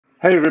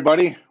Hey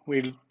everybody,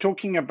 we're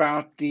talking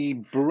about the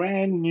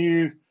brand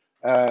new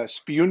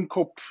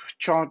Spioenkop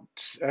chart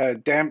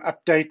dam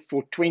update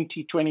for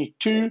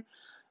 2022.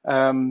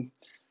 There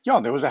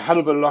was a hell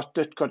of a lot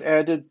that got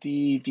added.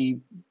 The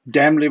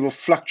dam level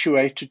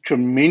fluctuated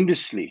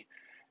tremendously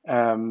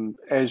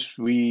as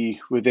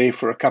we were there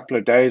for a couple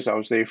of days. I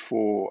was there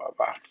for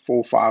about 4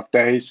 or 5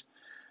 days,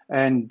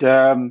 and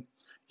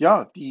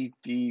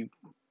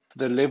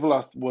the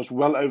level was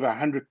well over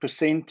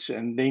 100%,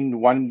 and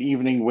then one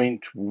evening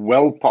went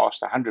well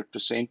past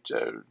 100%.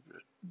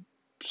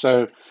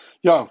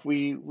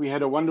 We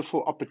had a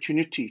wonderful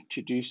opportunity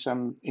to do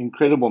some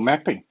incredible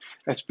mapping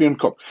at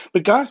Spioenkop.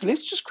 But guys,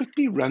 let's just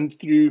quickly run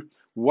through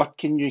what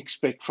can you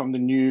expect from the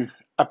new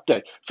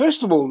update.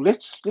 First of all,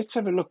 let's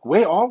have a look.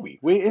 Where are we?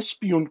 Where is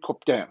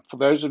Spioenkop Dam? For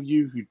those of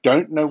you who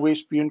don't know where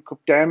Spioenkop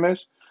Dam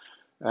is,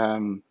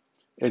 um,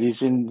 it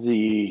is in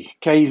the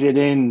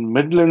KZN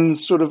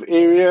Midlands sort of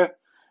area,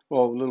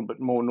 well, a little bit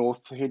more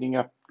north, heading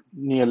up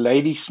near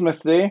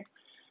Ladysmith there.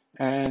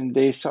 And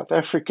there's South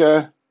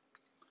Africa.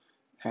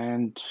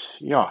 And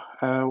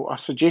I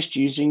suggest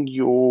using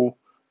your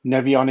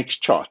Navionics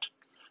chart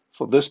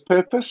for this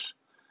purpose.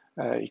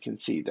 You can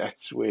see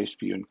that's where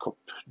Spioenkop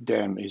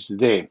Dam is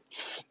there.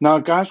 Now,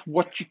 guys,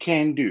 what you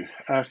can do,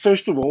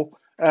 first of all,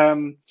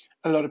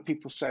 a lot of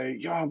people say,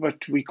 yeah,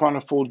 but we can't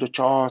afford the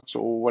charts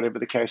or whatever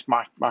the case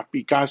might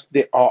be. Guys,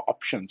 there are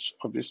options,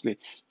 obviously.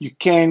 You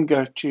can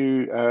go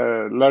to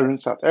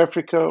Lowrance South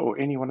Africa or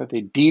any one of their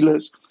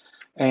dealers,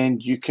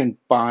 and you can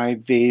buy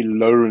their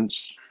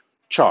Lowrance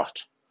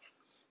chart.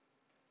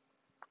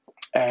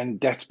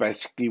 And that's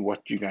basically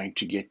what you're going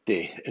to get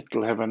there.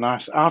 It'll have a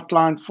nice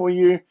outline for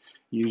you.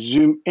 You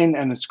zoom in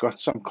and it's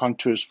got some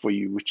contours for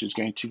you, which is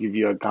going to give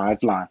you a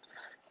guideline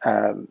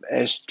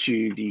as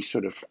to the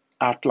sort of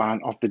outline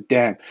of the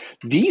dam.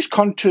 These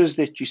contours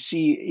that you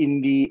see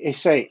in the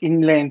SA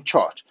inland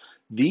chart,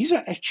 these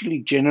are actually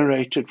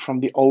generated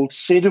from the old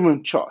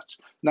sediment charts.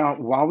 Now,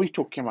 while we're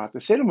talking about the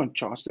sediment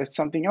charts, that's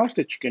something else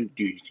that you can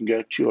do. You can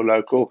go to your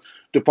local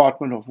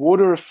Department of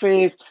Water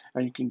Affairs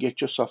and you can get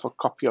yourself a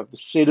copy of the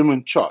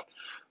sediment chart.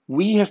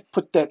 We have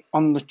put that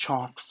on the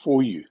chart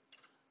for you.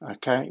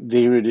 Okay,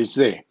 there it is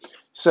there.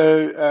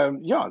 So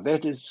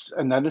that is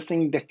another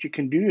thing that you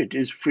can do. It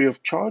is free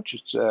of charge.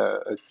 It's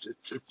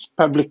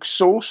public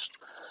sourced,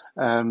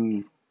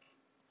 and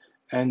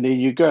there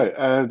you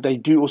go. They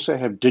do also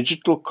have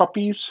digital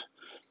copies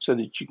so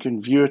that you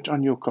can view it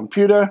on your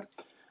computer.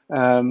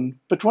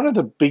 But one of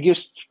the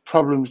biggest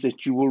problems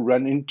that you will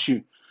run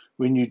into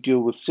when you deal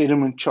with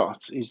sediment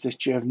charts is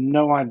that you have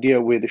no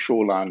idea where the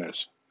shoreline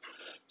is.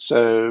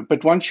 So,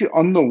 but once you're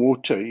on the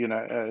water,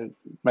 it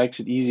makes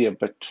it easier.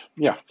 But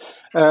yeah,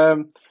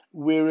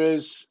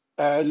 whereas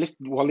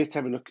let's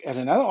have a look at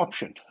another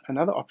option.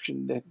 Another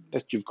option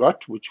that you've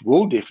got, which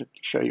will definitely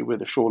show you where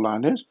the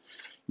shoreline is.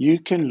 You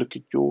can look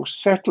at your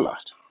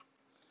satellite,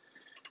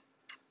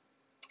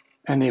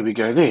 and there we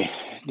go.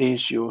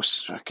 There's your.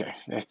 Okay,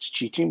 that's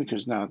cheating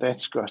because now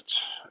that's got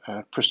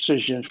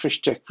precision,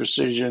 FishTec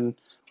precision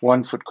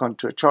 1 foot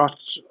contour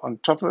charts on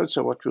top of it.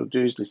 So what we'll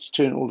do is let's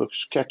turn all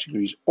those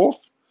categories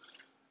off.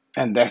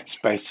 And that's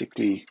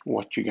basically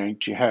what you're going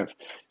to have.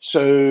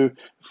 So,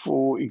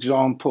 for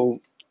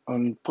example,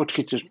 on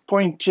Potgieter's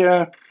Point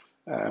here,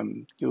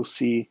 you'll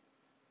see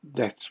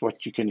that's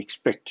what you can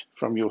expect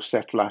from your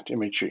satellite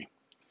imagery.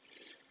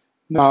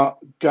 Now,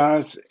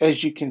 guys,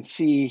 as you can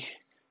see,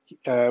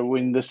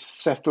 when this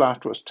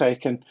satellite was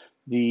taken,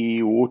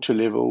 the water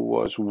level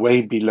was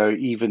way below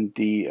even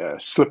the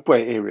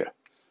slipway area.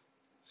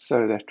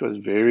 So that was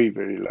very,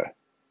 very low.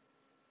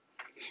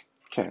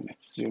 Okay,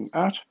 let's zoom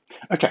out.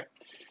 Okay.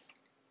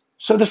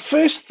 So the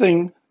first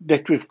thing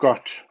that we've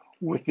got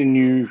with the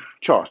new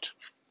chart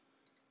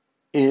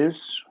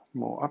is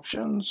more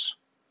options.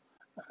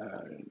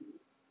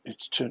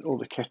 Let's turn all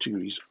the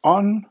categories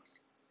on.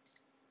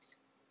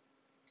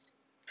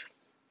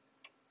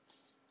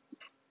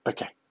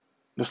 Okay,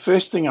 the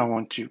first thing I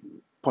want to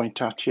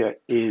point out here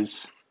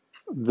is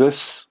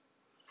this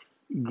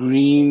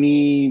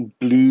greeny,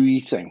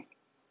 bluey thing.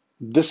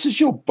 This is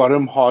your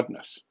bottom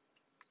hardness,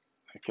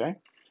 okay?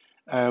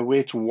 Where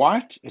it's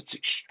white, it's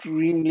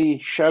extremely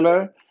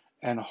shallow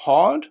and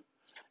hard,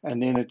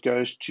 and then it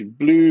goes to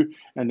blue,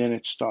 and then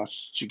it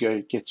starts to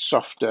get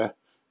softer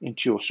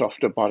into your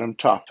softer bottom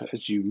type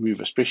as you move,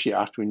 especially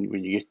out when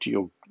you get to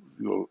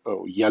your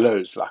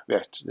yellows like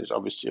that. There's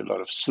obviously a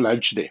lot of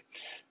sludge there.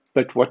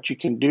 But what you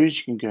can do is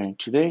you can go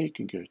into there, you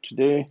can go to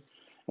there,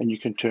 and you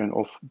can turn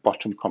off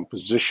bottom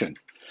composition.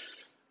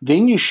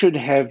 Then you should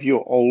have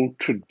your old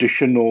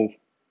traditional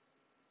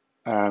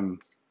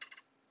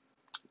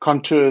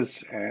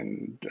contours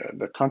and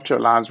the contour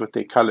lines with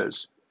their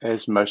colors,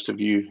 as most of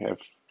you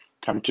have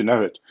come to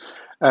know it.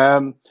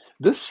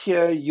 This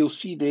here, you'll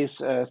see there's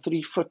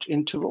 3 foot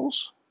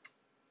intervals.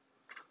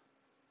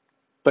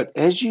 But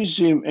as you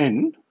zoom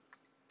in,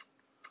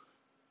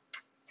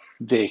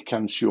 there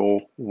comes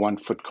your 1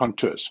 foot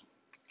contours.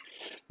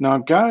 Now,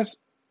 guys,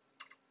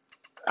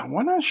 I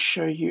want to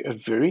show you a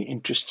very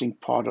interesting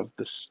part of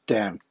this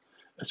dam.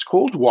 It's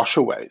called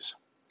washaways.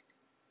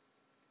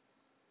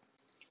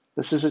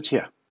 This is it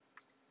here.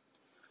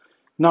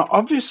 Now,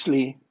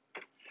 obviously,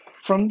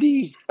 from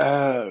the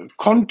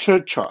contour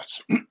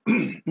charts,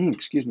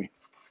 excuse me,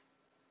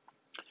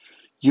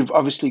 you've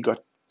obviously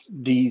got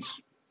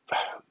these,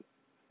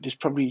 there's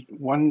probably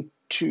 1,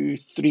 2,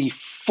 3,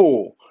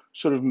 4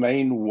 sort of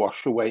main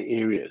wash away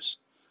areas,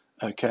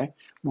 okay,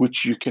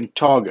 which you can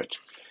target.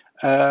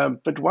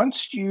 But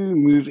once you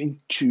move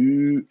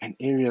into an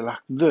area like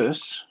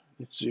this,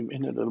 let's zoom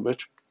in a little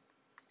bit,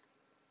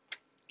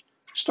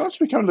 it starts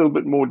to become a little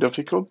bit more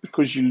difficult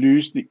because you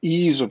lose the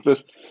ease of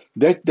this.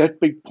 That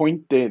big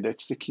point there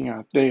that's sticking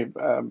out there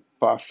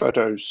by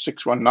photo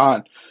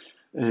 619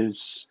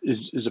 is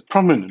a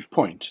prominent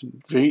point,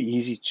 very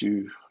easy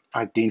to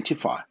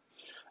identify.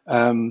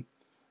 But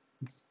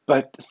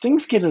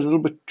things get a little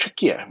bit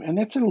trickier, and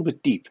that's a little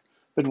bit deep.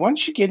 But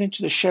once you get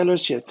into the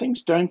shallows here,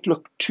 things don't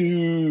look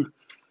too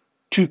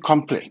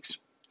complex.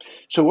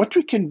 So what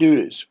we can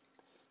do is,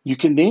 you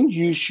can then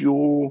use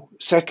your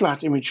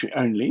satellite imagery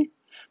only,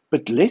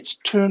 but let's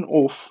turn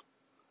off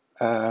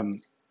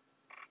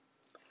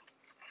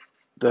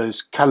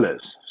those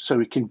colors so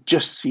we can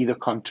just see the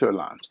contour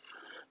lines.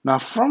 Now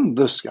from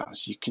this,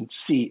 guys, you can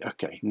see,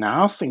 okay,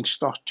 now things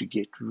start to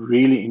get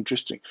really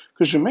interesting.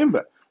 Because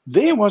remember,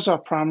 there was our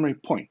primary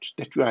point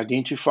that we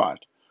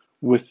identified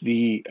with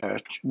the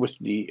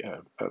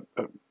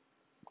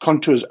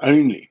contours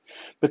only.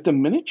 But the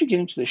minute you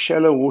get into the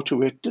shallow water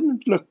where it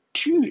didn't look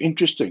too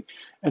interesting,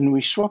 and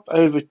we swap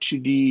over to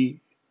the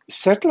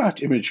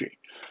satellite imagery,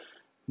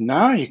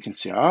 now you can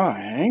see, oh,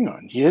 hang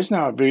on, here's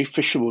now a very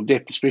fishable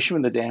depth, especially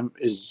when the dam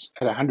is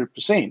at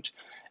 100%.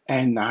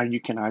 And now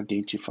you can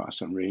identify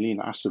some really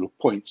nice little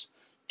points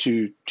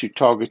to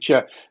target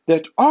here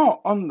that are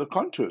on the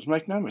contours.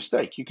 Make no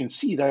mistake, you can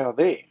see they are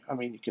there. I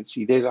mean, you can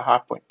see there's a high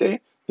point there,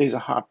 there's a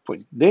high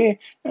point there,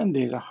 and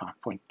there's a high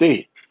point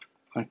there.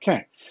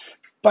 Okay,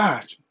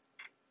 but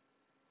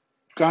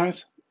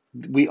guys,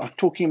 we are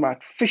talking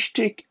about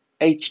FishTec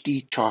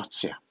HD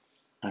charts here.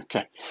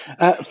 Okay,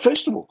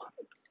 first of all,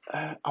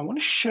 I want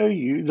to show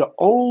you the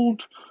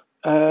old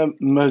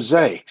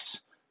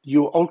mosaics,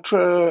 your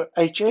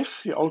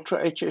UltraHF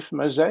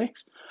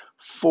mosaics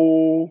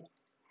for,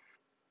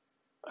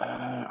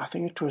 I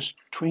think it was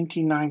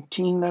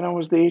 2019 that I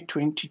was there,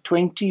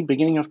 2020,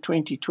 beginning of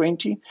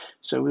 2020.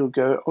 So we'll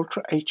go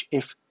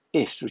UltraHF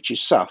S, which is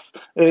south.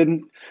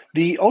 The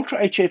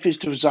UltraHF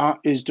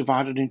is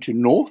divided into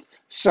north,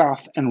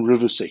 south, and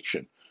river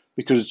section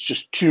because it's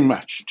just too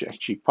much to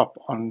actually pop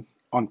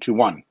onto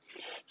one.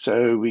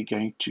 So we're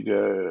going to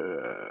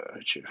go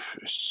HF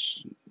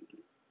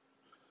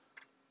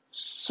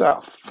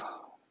south.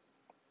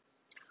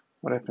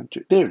 What happened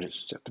to, there it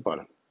is, it's at the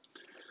bottom.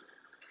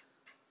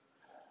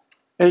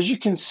 As you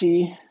can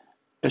see,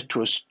 it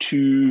was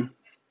the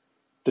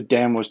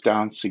dam was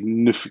down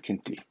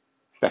significantly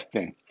back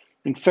then.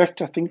 In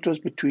fact, I think it was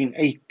between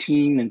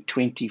 18 and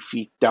 20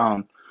 feet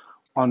down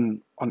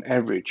on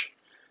average.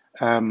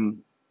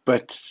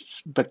 But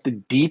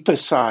the deeper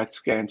side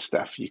scan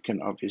stuff, you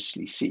can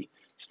obviously see,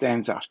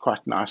 stands out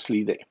quite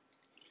nicely there.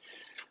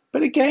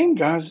 But again,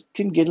 guys, it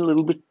can get a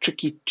little bit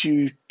tricky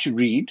to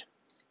read.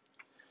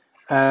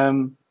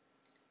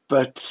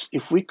 But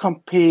if we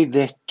compare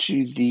that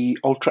to the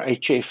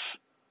UltraHF,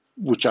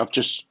 which I've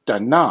just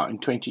done now in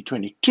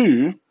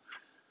 2022,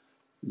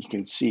 you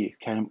can see it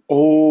came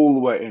all the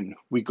way in.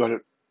 We got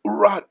it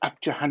right up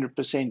to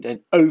 100%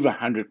 and over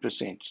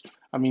 100%.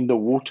 I mean, the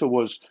water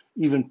was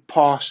even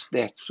past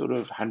that sort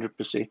of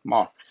 100%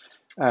 mark.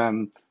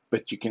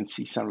 But you can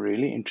see some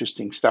really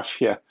interesting stuff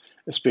here,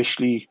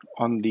 especially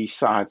on the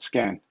side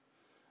scan,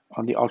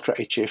 on the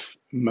UltraHF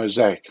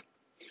mosaic.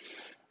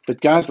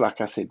 But guys,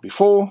 like I said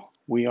before,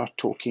 we are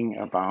talking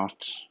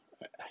about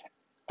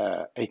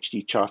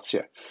HD charts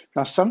here.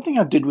 Now, something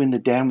I did when the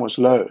dam was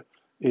low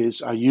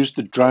is I used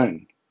the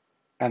drone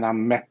and I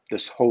mapped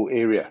this whole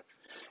area.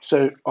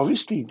 So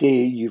obviously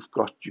there you've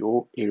got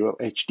your aerial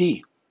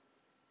HD.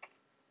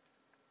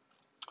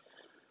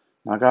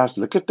 Now guys,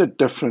 look at the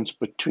difference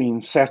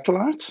between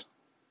satellite.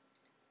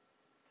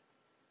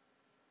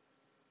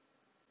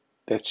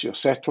 That's your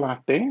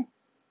satellite there.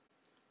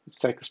 Let's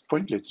take this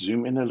point, let's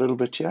zoom in a little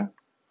bit here.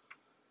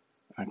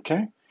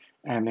 Okay,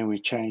 and then we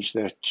change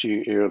that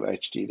to aerial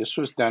HD. This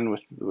was done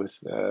with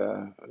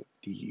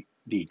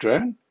the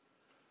drone.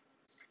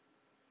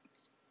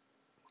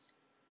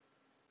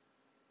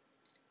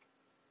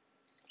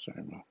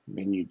 Sorry, my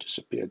menu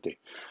disappeared there.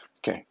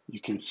 Okay,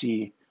 you can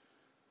see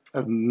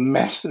a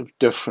massive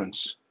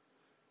difference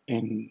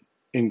in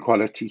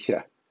quality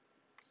here.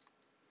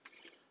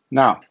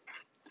 Now,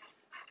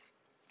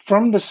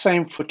 from the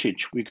same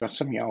footage, we got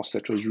something else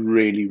that was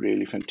really,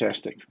 really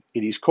fantastic.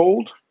 It is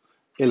called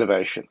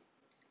elevation.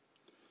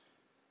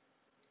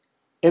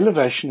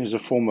 Elevation is a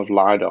form of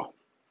LiDAR.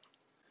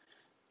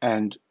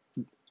 And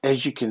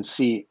as you can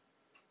see,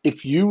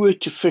 if you were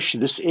to fish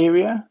this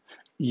area,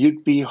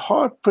 you'd be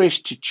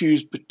hard-pressed to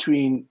choose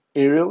between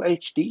aerial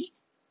HD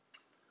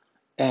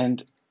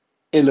and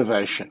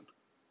elevation.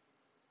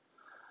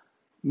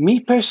 Me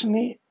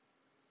personally,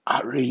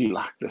 I really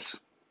like this.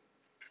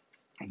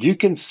 you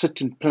can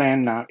sit and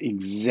plan now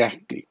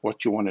exactly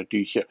what you want to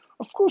do here.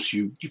 Of course,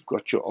 you've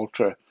got your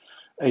Ultra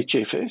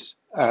HFS,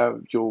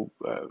 your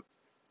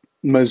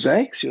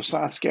mosaics, your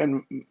side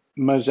scan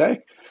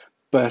mosaic,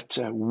 but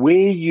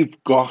where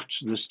you've got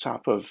this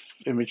type of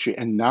imagery,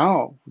 and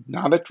now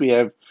that we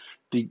have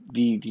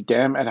the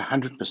dam at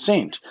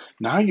 100%,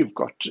 now you've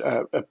got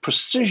a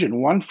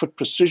precision, 1 foot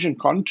precision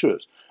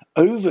contours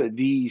over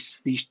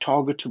these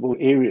targetable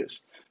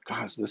areas.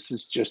 Guys, this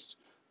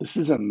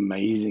is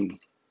amazing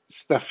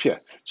stuff here.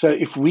 So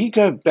if we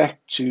go back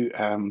to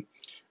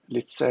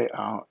let's say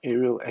our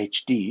aerial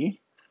HD,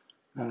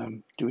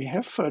 do we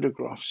have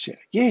photographs here?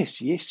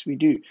 Yes, we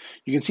do.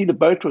 You can see the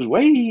boat was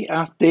way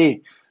out there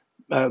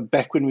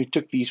back when we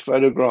took these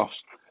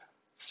photographs.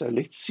 So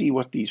let's see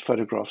what these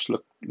photographs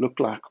look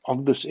like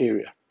of this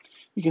area.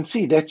 You can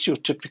see that's your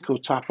typical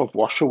type of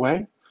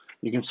washaway.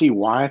 You can see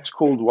why it's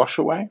called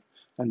washaway.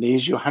 And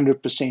there's your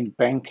 100%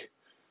 bank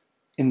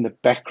in the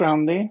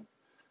background there.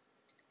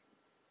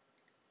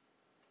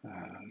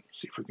 Let's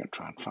see if we can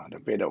try and find a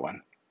better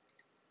one.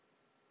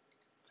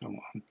 Come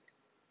on.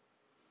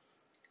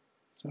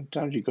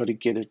 Sometimes you've got to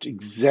get it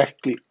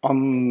exactly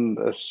on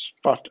the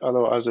spot,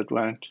 otherwise it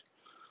won't.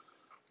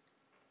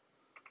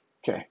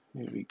 Okay,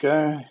 there we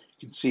go.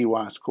 You can see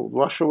why it's called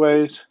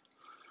washaways. Let's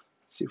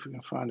see if we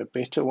can find a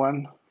better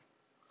one.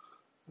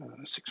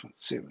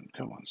 617,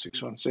 come on,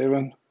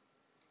 617.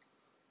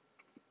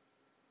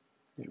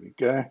 There we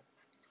go.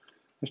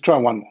 Let's try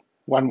one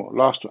more,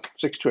 last one,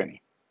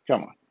 620.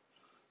 Come on,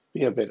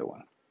 be a better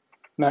one.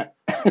 No,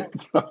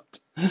 it's not.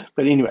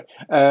 But anyway,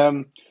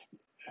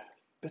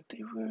 but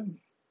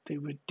there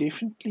were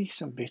definitely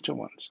some better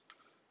ones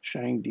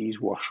showing these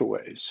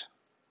washaways.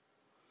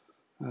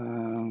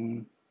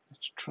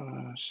 Let's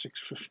try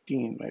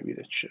 615. Maybe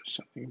that shows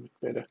something a bit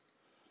better.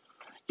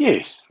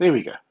 Yes, there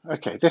we go.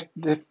 Okay,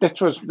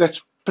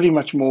 that's pretty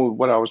much more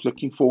what I was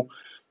looking for.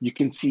 You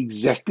can see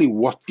exactly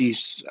what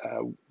these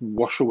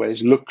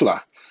washaways look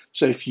like.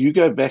 So if you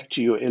go back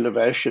to your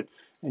elevation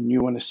and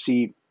you want to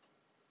see,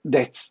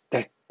 that's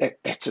it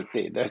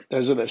there.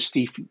 Those are those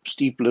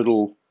steep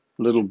little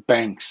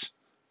banks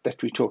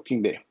that we're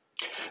talking there.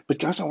 But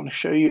guys, I want to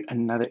show you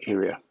another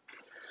area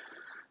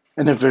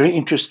and a very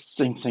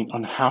interesting thing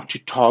on how to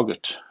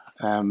target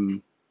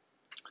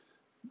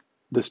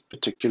this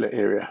particular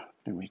area.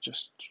 Let me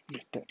just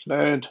let that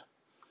load.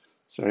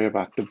 Sorry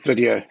about the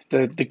video.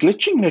 The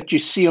glitching that you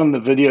see on the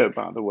video,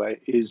 by the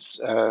way, is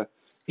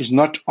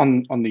not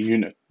on the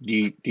unit.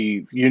 The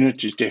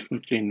unit is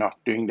definitely not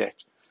doing that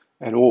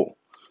at all.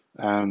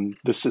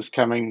 This is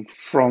coming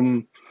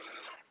from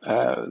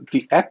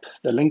the app,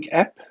 the Link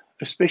app,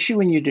 especially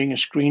when you're doing a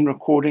screen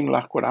recording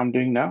like what I'm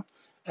doing now.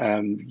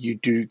 You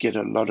do get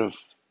a lot of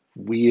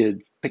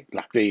weird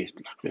like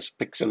this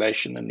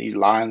pixelation and these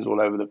lines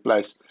all over the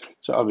place.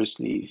 So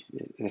obviously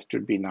it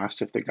would be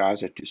nice if the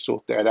guys had to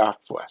sort that out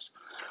for us.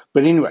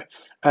 But anyway,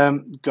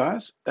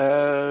 guys,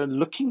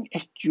 looking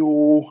at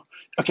your,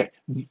 okay,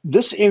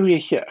 this area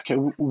here, okay,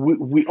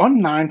 we're on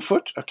 9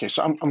 foot. Okay,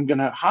 so I'm going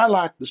to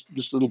highlight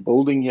this little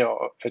building here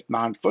at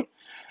 9 foot.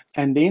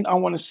 And then I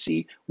want to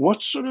see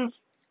what sort of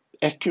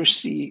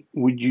accuracy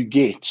would you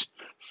get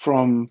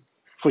from,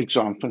 for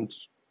example,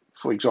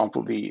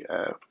 the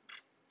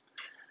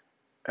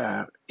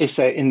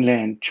SA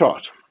inland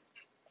chart.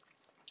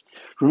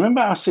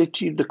 Remember I said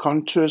to you the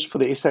contours for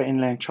the SA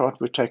inland chart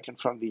were taken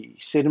from the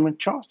sediment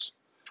charts?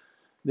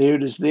 There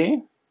it is there.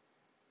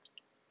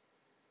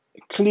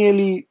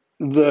 Clearly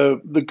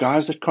the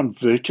guys that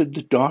converted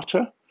the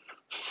data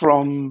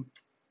from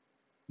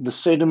the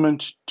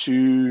sediment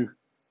to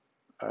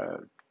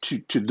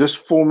this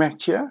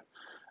format here,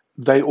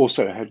 they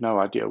also had no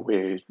idea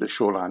where the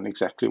shoreline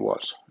exactly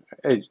was,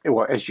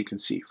 as you can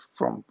see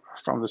from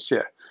this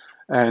here.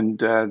 And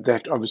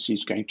that obviously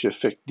is going to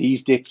affect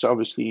these depths,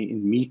 obviously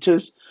in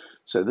meters.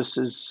 So this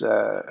is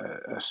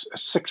a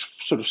 6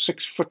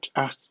 foot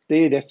out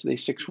there. That's the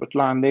 6 foot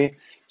line there.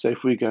 So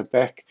if we go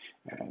back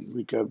and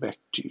we go back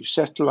to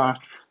satellite,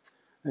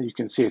 you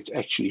can see it's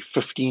actually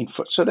 15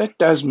 foot. So that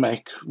does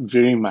make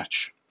very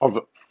much of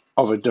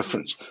a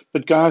difference.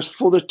 But guys,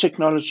 for the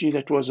technology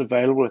that was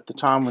available at the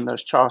time when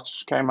those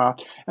charts came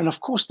out, and of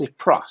course their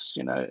price,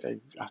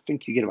 I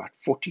think you get about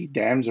 40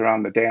 dams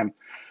around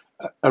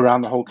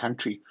the whole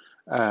country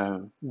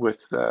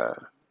with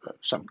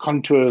some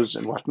contours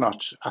and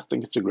whatnot. I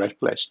think it's a great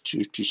place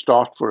to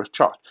start for a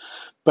chart.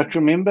 But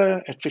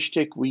remember, at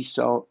FishTec we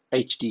sell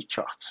HD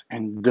charts,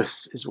 and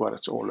this is what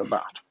it's all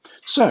about.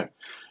 So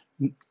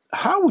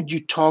how would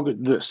you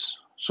target this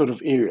sort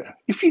of area?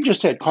 If you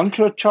just had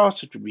contour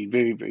charts, it would be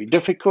very, very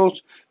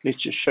difficult.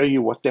 Let's just show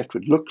you what that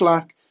would look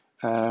like.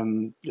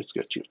 Let's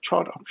go to your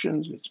chart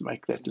options. Let's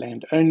make that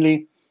land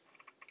only.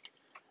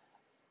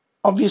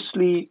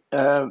 Obviously,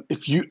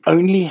 if you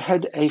only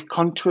had a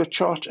contour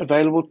chart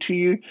available to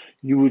you,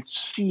 you would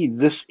see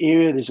this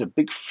area. There's a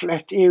big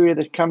flat area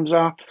that comes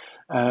out.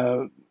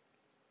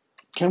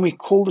 Can we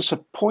call this a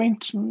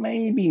point?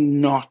 Maybe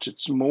not.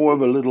 It's more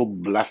of a little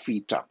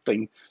bluffy type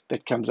thing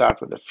that comes out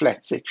with a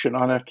flat section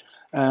on it.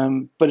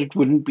 But it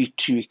wouldn't be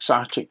too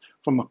exciting.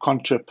 from a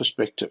contour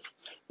perspective.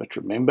 But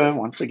remember,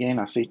 once again,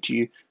 I said to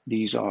you,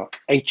 these are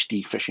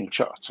HD fishing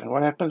charts. And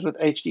what happens with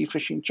HD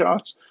fishing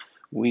charts?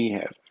 We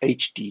have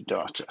HD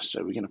data.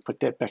 So we're going to put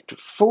that back to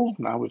full.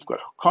 Now we've got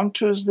our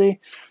contours there.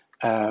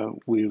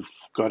 We've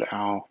got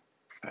our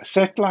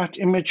satellite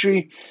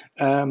imagery.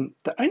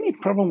 The only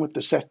problem with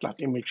the satellite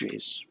imagery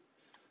is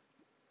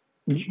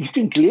you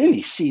can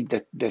clearly see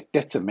that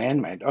that's a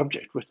man-made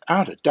object,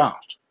 without a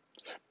doubt.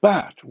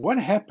 But what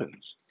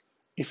happens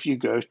if you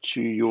go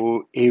to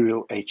your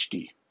aerial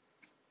HD?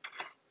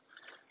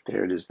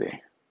 There it is there.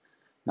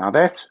 Now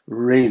that's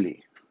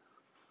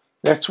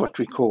what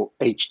we call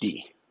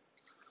HD.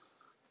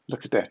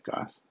 Look at that,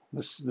 guys.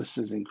 This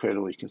is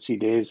incredible. You can see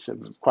there's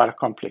quite a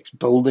complex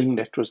building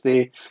that was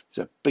there.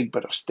 There's a big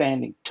bit of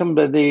standing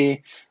timber there.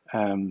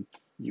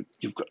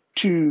 You've got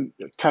two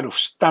cut-off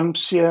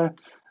stumps here.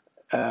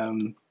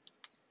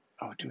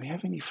 Do we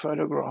have any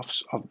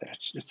photographs of that?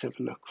 Let's have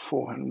a look.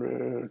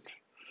 400,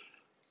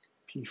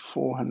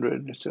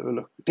 P400. Let's have a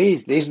look.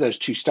 There's those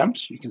two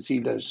stumps. You can see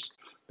those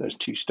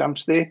two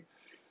stumps there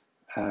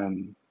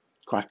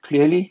quite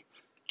clearly.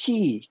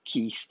 Key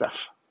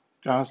stuff.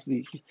 Guys,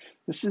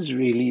 this is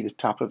really the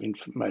type of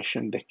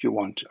information that you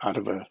want out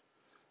of a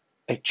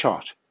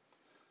chart.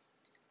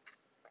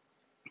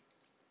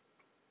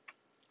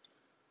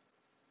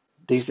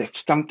 There's that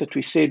stump that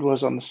we said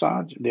was on the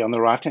side, there on the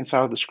right-hand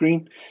side of the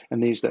screen,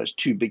 and there's those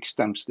two big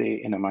stumps there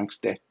in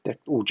amongst that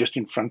or just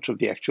in front of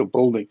the actual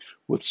building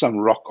with some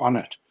rock on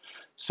it.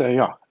 So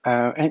yeah,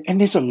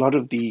 and there's a lot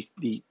of these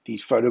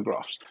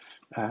photographs.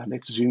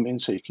 Let's zoom in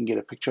so you can get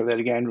a picture of that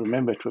again.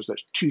 Remember, it was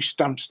those two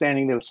stumps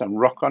standing there with some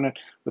rock on it,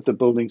 with the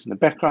buildings in the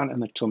background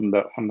and the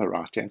timber on the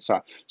right-hand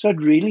side. So it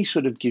really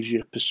sort of gives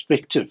you a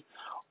perspective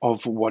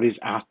of what is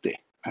out there.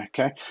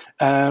 Okay,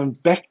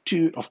 back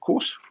to, of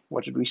course,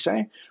 what did we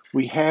say?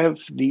 We have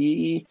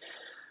the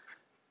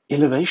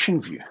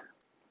elevation view,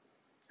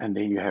 and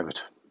there you have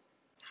it.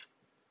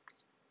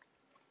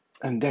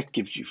 And that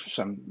gives you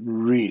some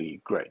really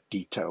great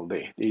detail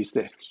there. There's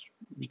that,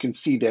 you can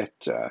see that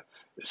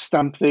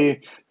stump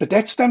there, but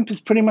that stump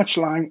is pretty much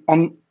lying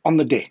on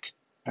the deck.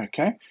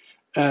 Okay,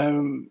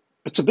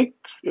 it's a big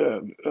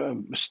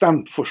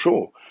stump for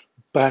sure,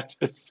 but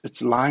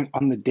it's lying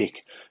on the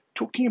deck.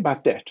 Talking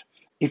about that,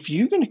 if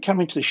you're going to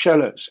come into the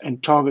shallows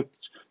and target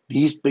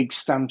these big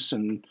stumps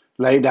and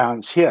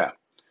laydowns here,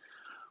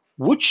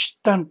 which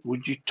stump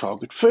would you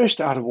target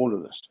first out of all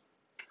of this?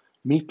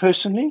 Me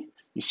personally,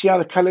 you see how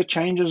the color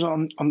changes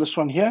on this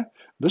one here?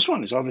 This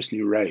one is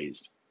obviously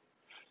raised.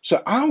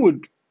 So I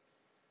would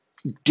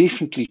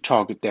definitely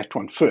target that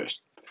one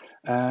first.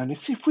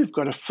 Let's see if we've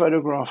got a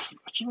photograph.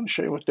 I just want to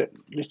show you what that,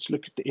 let's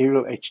look at the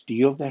aerial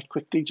HD of that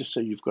quickly, just so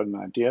you've got an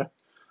idea.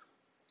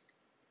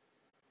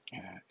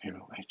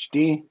 Aerial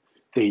HD.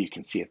 There, you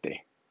can see it there.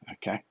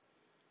 Okay,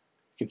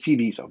 you can see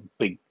these are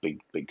big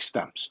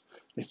stumps.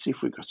 Let's see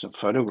if we've got some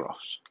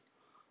photographs.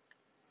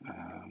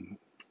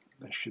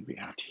 They should be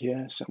out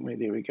here somewhere.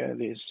 There we go.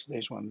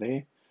 There's one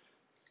there.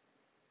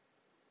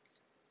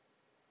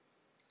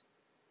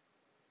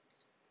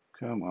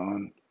 Come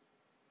on.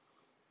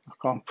 I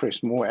can't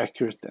press more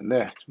accurate than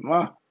that.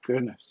 My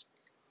goodness.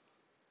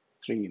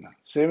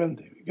 397.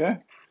 There we go.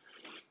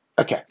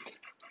 Okay,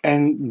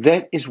 and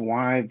that is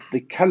why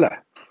the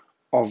color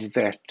of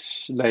that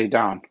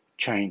laydown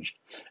changed.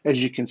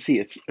 As you can see,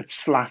 it's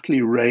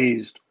slightly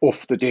raised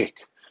off the deck.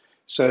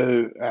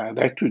 So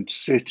that would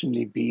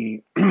certainly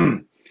be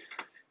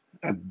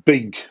a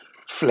big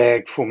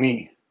flag for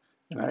me,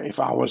 if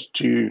I was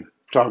to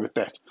target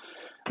that.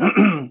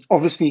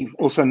 Obviously,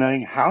 also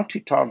knowing how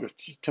to target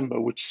timber,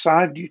 which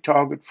side do you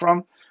target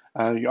from?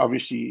 You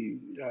obviously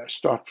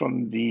start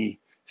from the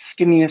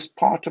skinniest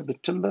part of the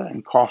timber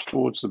and cast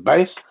towards the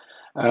base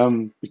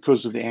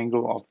because of the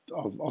angle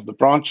of the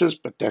branches,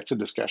 but that's a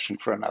discussion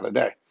for another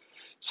day.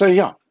 So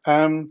yeah,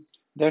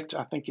 that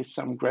I think is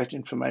some great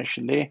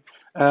information there.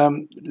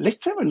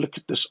 Let's have a look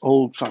at this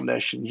old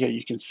foundation here.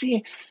 You can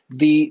see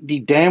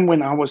the dam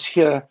when I was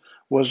here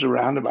was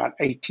around about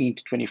 18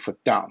 to 20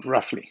 foot down,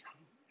 roughly,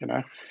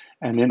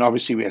 and then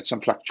obviously we had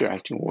some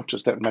fluctuating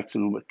waters that makes it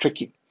a little bit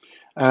tricky.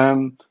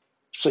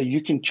 So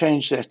you can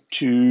change that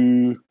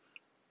to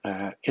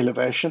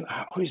elevation.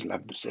 I always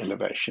love this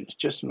elevation. It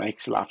just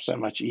makes life so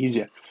much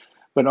easier.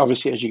 But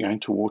obviously, as you go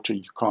into water,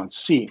 you can't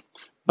see.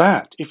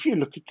 But if you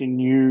look at the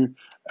new,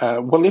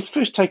 well, let's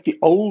first take the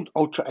old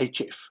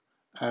UltraHF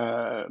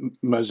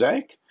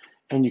mosaic,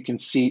 and you can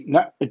see,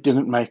 no, it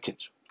didn't make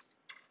it.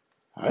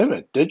 However,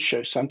 it did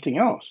show something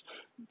else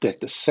that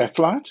the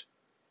satellite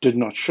did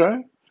not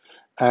show.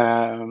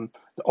 The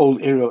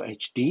old aerial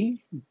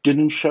HD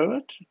didn't show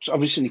it. It's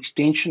obviously an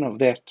extension of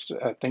that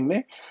thing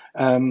there.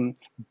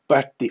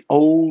 But the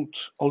old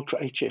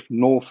UltraHF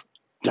North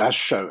does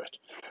show it.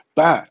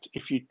 But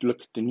if you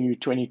look at the new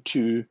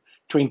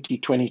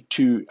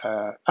 2022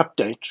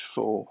 update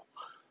for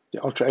the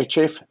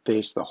UltraHF,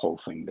 there's the whole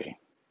thing there.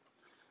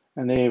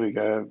 And there we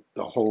go.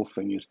 The whole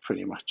thing is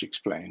pretty much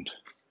explained,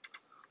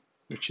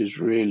 which is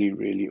really,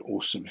 really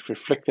awesome. If we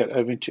flick that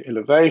over into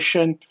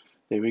elevation,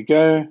 there we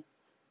go.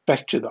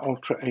 Back to the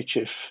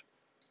UltraHF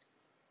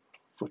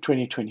for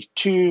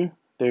 2022.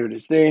 There it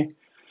is there.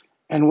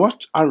 And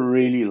what I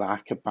really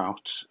like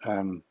about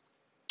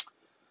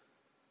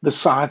the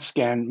side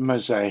scan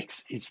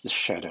mosaics is the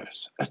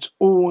shadows. It's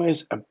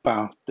always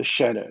about the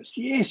shadows.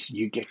 Yes,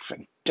 you get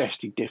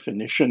fantastic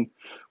definition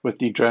with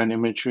the drone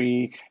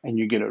imagery, and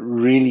you get a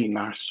really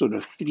nice sort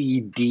of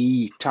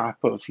 3D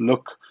type of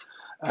look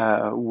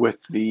with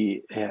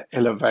the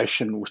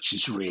elevation, which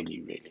is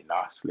really, really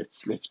nice.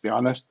 Let's be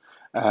honest.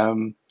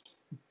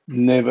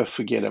 Never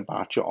forget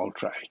about your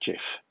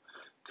UltraHF,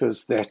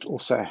 because that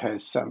also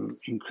has some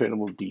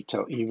incredible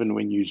detail, even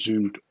when you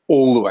zoomed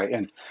all the way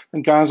in.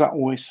 And guys, I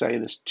always say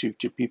this to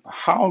people,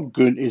 how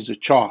good is a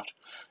chart?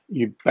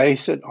 You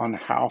base it on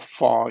how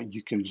far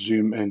you can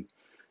zoom in.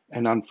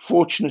 And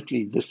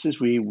unfortunately, this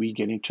is where we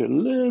get into a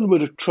little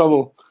bit of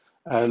trouble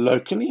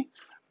locally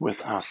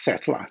with our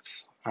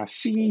satellites. I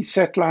see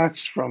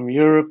satellites from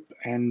Europe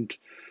and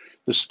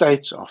the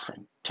States are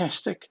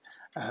fantastic,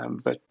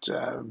 but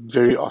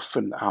very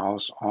often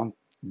ours aren't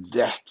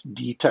that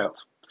detailed.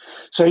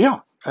 So yeah,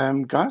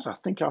 guys, I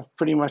think I've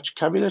pretty much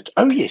covered it.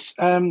 Oh yes,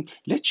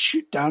 let's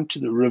shoot down to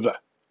the river.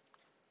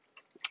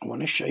 I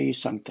want to show you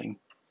something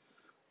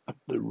up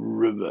the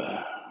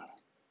river.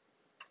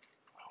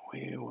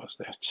 Where was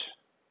that?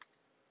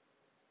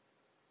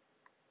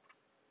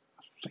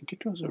 I think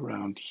it was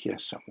around here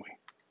somewhere.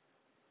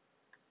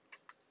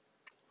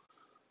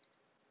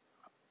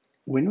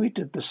 When we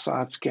did the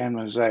side scan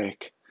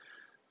mosaic,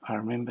 I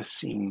remember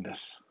seeing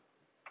this.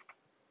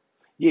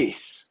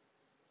 Yes,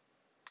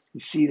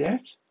 you see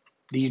that?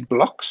 These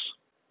blocks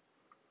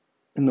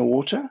in the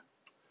water.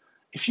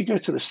 If you go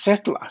to the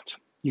satellite,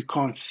 you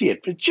can't see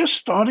it, but just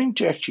starting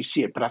to actually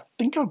see it. But I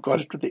think I've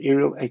got it with the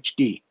aerial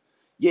HD.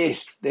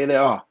 Yes, there they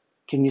are.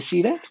 Can you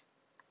see that?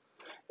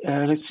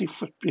 Let's see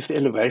if the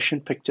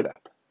elevation picked it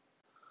up.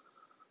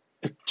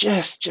 It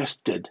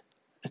just did.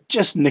 It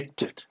just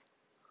nicked it.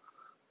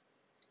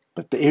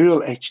 But the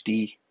aerial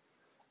HD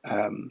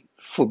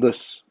for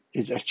this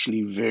is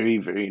actually very,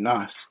 very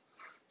nice.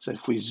 So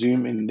if we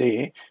zoom in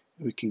there,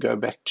 we can go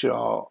back to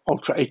our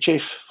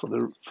UltraHF for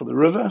the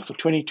river for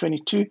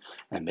 2022,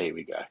 and there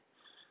we go.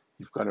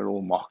 You've got it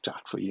all marked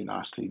out for you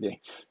nicely there.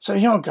 So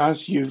yeah,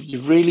 guys,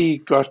 you've really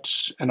got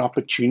an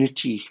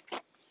opportunity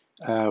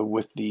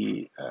with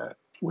the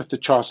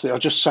charts. There are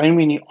just so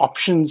many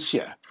options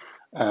here.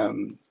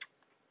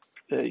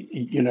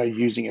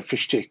 Using a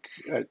FishTec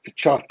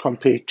chart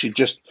compared to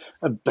just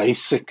a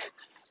basic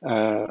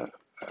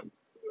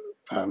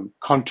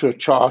contour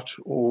chart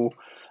or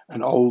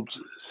an old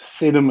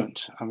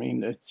sediment. I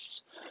mean,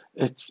 it's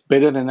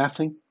better than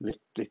nothing.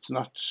 Let's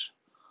not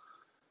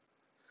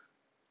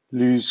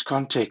lose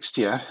context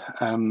here,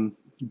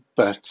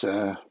 but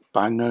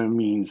by no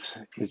means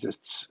is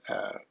it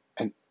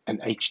an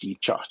HD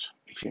chart,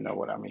 if you know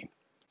what I mean.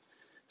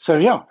 So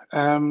yeah,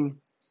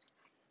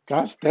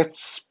 guys,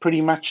 that's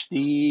pretty much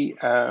the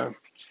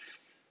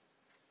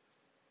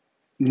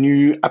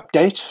new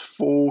update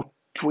for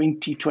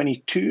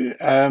 2022.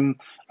 I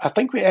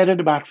think we added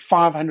about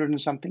 500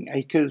 and something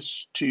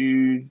acres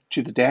to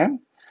the dam,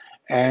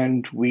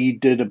 and we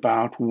did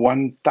about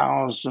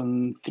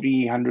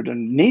 1,300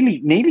 and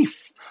nearly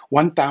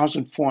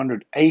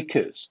 1,400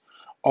 acres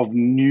of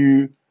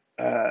new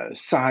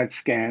side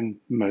scan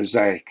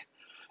mosaic,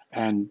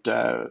 and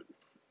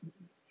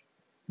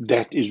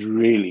that is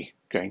really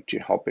going to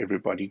help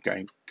everybody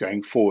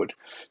going forward.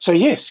 So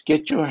yes,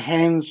 get your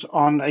hands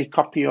on a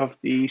copy of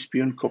the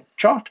Spioenkop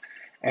chart,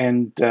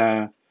 and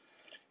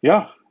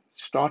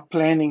start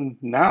planning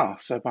now.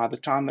 So by the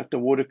time that the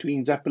water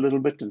cleans up a little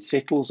bit and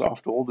settles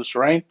after all this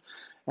rain,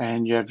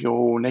 and you have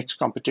your next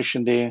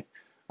competition there,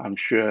 I'm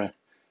sure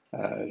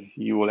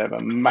you will have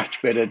a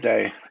much better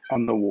day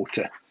on the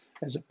water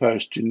as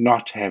opposed to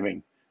not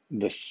having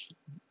this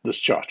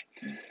chart.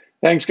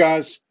 Thanks,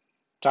 guys.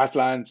 Tight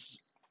lines.